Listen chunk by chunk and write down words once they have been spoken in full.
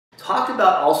talk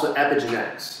about also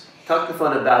epigenetics. Talk to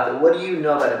fun about that. What do you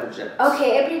know about epigenetics? Okay,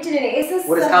 epigenetics is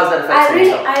how's that affect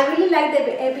yourself? I really like the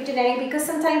epigenetic because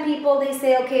sometimes people they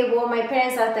say, okay, well my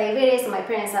parents have diabetes, or my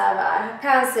parents have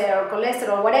cancer or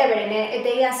cholesterol or whatever, and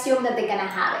they assume that they're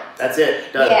gonna have it. That's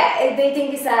it. Done. Yeah, they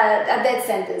think it's a death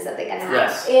sentence that they're gonna have.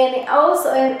 Yes. And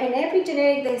also in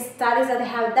epigenetic, the studies that they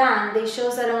have done, they show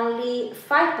that only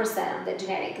 5% of the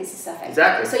genetic is affected.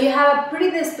 Exactly. So you have a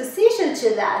predisposition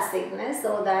to that sickness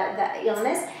or that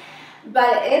illness.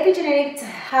 But epigenetics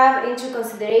have into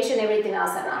consideration everything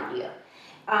else around you.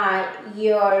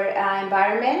 Your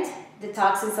environment, the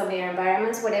toxins of your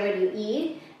environments, whatever you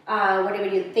eat, whatever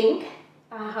you think,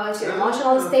 how is your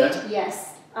emotional state,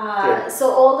 yes.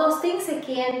 So all those things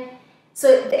again,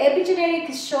 so the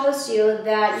epigenetics shows you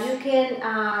that you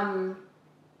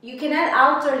cannot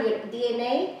alter your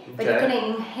DNA, but you can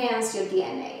enhance your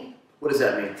DNA. What does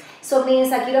that mean? So it means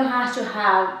like you don't have to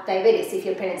have diabetes if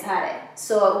your parents had it.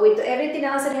 So with everything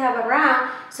else that you have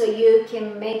around, so you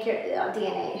can make your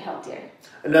DNA healthier.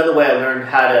 Another way I learned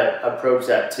how to approach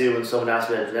that too when someone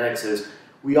asks me about genetics is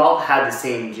we all have the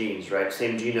same genes, right?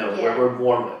 Same genome we're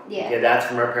born with. Yeah. Okay, that's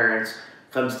from our parents,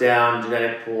 comes down,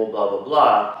 genetic pool, blah, blah,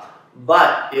 blah.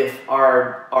 But if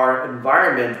our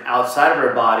environment outside of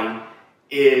our body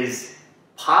is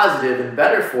positive and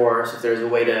better for us, if there's a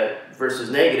way to versus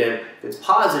negative, if it's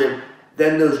positive,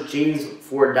 then those genes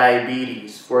for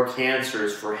diabetes, for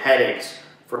cancers, for headaches,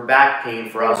 for back pain,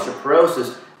 for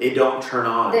osteoporosis, they don't turn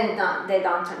on. They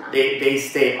don't turn on. They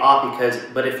stay off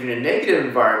but if you're in a negative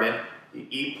environment, you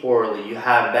eat poorly, you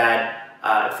have bad,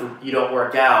 you don't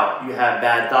work out, you have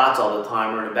bad thoughts all the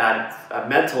time, or in a bad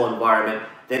mental environment,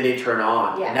 then they turn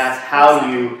on. Yes. And that's how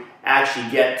you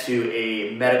actually get to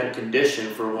a medical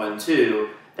condition for one too,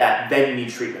 that then you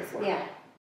need treatment for. Yeah.